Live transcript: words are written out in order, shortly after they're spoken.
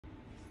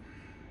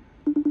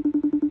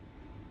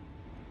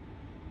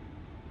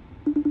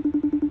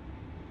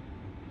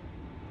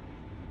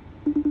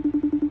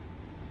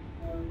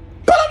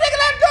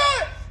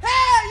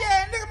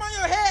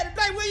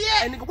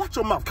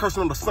your mouth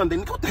cursing on the Sunday,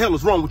 nigga. What the hell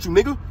is wrong with you,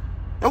 nigga?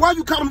 And why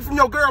you calling me from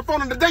your girl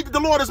phone on the day that the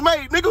Lord has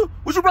made, nigga?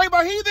 Was you raised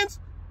by heathens?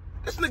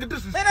 This nigga,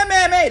 this is... Man, that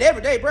man made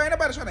every day, bro. Ain't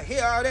nobody trying to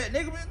hear all that,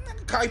 nigga. Man, I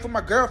can call you from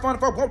my girl phone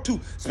if I want to.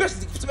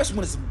 Especially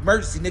when it's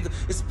emergency, nigga.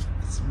 It's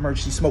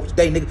emergency smoke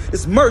today, nigga.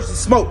 It's emergency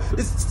smoke.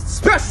 It's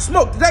special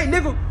smoke today,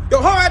 nigga.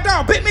 Your hard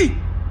dog bit me.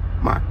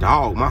 My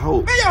dog, my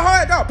whole... Man, your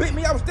hard dog bit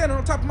me. I was standing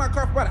on top of my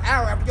car for about an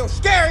hour after your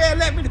scary ass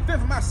left me to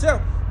fend for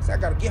myself. So I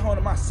gotta get home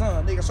to my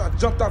son, nigga. So I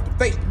jumped off to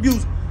face the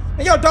music.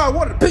 And your dog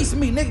wanted a piece of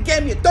me, nigga.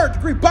 Gave me a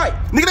 3rd-degree bite.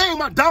 Nigga, that ain't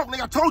my dog,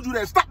 nigga. I told you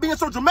that. Stop being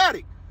so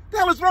dramatic. What the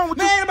hell is wrong with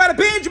you? Man, ain't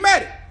nobody being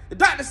dramatic. The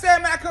doctor said,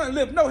 man, I couldn't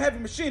lift no heavy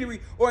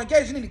machinery or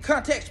engage in any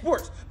contact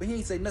sports. But he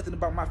ain't say nothing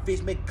about my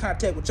fist making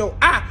contact with your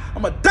eye.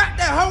 I'ma dot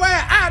that whole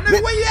ass eye,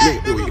 nigga. Where you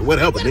at, nigga?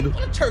 Whatever, nigga.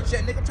 Where the church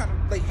at, nigga? I'm trying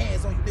to lay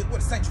hands on you, nigga.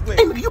 What the sanctuary?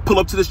 Hey, nigga, you pull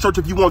up to this church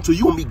if you want to.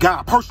 You and me,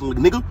 God, personally,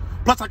 nigga.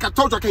 Plus, like I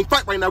told you, I can't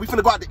fight right now. We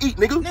finna go out to eat,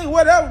 nigga. Nigga,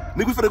 whatever.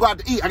 Nigga, we finna go out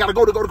to eat. I gotta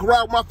go to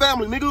corral with my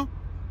family, nigga.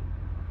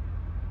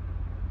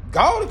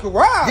 Go to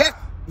corral? Yeah.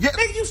 Yeah.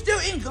 Nigga, you still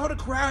ain't go to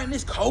corral in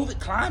this COVID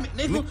climate,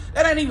 nigga.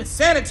 That ain't even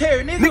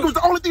sanitary, nigga. Nigga was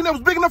the only thing that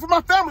was big enough for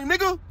my family,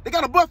 nigga. They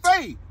got a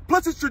buffet.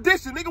 Plus, it's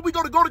tradition, nigga. We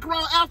go to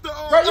corral after.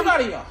 Bro, you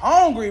not even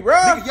hungry, bro.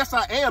 Nigga, yes,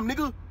 I am,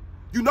 nigga.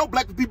 You know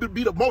black people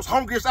be the most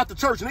hungriest after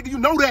church, nigga. You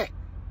know that.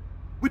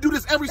 We do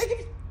this every...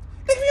 Nigga,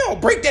 you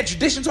don't break that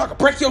tradition so I can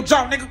break your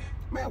jaw, nigga.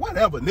 Man,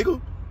 whatever,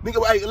 nigga.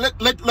 Nigga, hey,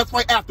 let's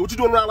fight after. What you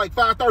doing around like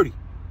 5:30?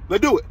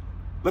 Let's do it.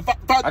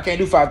 I can't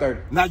do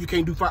 5:30. Now you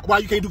can't do 5. Why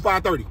you can't do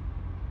 5:30?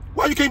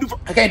 Why you can't do...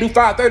 I can't do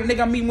 5:30,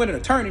 nigga. I'm meeting with an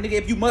attorney, nigga.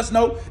 If you must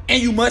know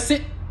and you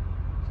mustn't.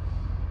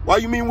 Why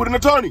you meeting with an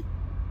attorney?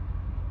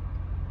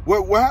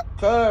 What?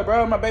 Cuz,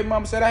 bro, my baby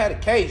mama said I had a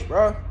case,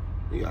 bro.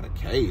 You got a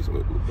case?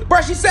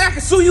 Bro, she said I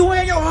can sue you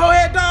and your whole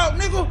head dog,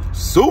 nigga.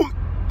 Sue?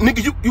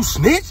 Nigga, you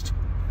snitched?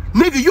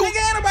 Nigga, you...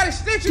 Nigga, ain't nobody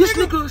snitching, this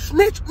nigga. Nigga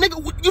snitch?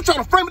 Nigga, you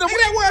trying to frame it up? Nigga,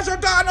 that was your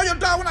dog. I know your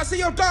dog. When I see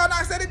your dog,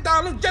 I said that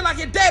dog look just like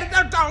your daddy.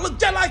 That dog look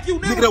just like you,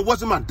 nigga. Nigga, that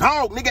wasn't my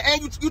dog, nigga.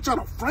 And you trying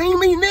to frame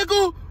me,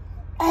 nigga?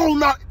 Oh,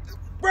 no.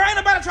 Bro, ain't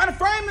nobody trying to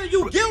frame me.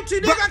 You guilty,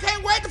 nigga. I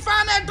can't wait to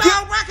find that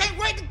dog, bro. I can't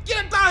wait to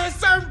get a dog his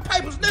serving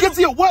papers, nigga.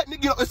 Guilty of what,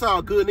 nigga? It's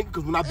all good, nigga,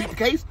 because when I beat the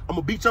case, I'm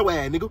going to beat your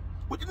ass, nigga.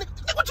 What you do?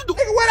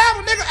 Nigga,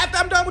 whatever, nigga. After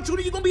I'm done with you,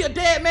 you gonna be a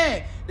dead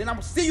man. Then I'm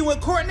gonna see you in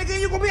court, nigga,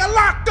 and you gonna be a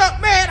locked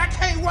up man. I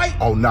can't wait.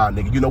 Oh, nah,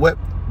 nigga. You know what?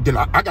 Then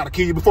I gotta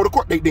kill you before the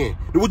court date then.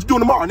 Then what you doing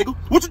tomorrow, nigga?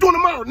 What you doing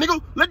tomorrow,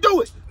 nigga? Let's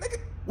do it. Nigga,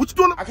 what you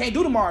doing? I can't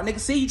do tomorrow, nigga.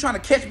 See, you trying to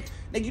catch me.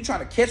 Nigga, you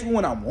trying to catch me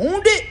when I'm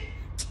wounded?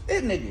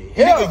 This nigga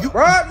here,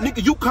 bro.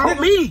 Nigga, you call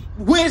me.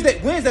 Wednesday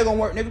gonna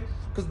work, nigga.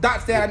 Because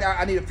Doc said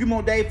I need a few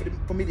more days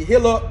for me to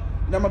heal up.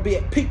 And I'm gonna be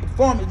at peak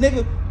performance,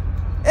 nigga.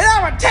 And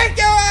I'm gonna take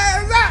your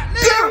ass out,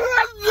 nigga. Yeah,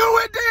 let's do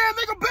it then,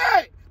 nigga.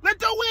 Bet. Let's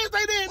do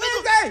Wednesday then,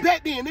 nigga. Wednesday.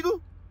 Bet then,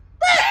 nigga.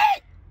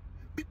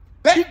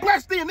 Bet. Be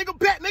blessed then, nigga.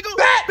 Bet, nigga.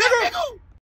 Bet.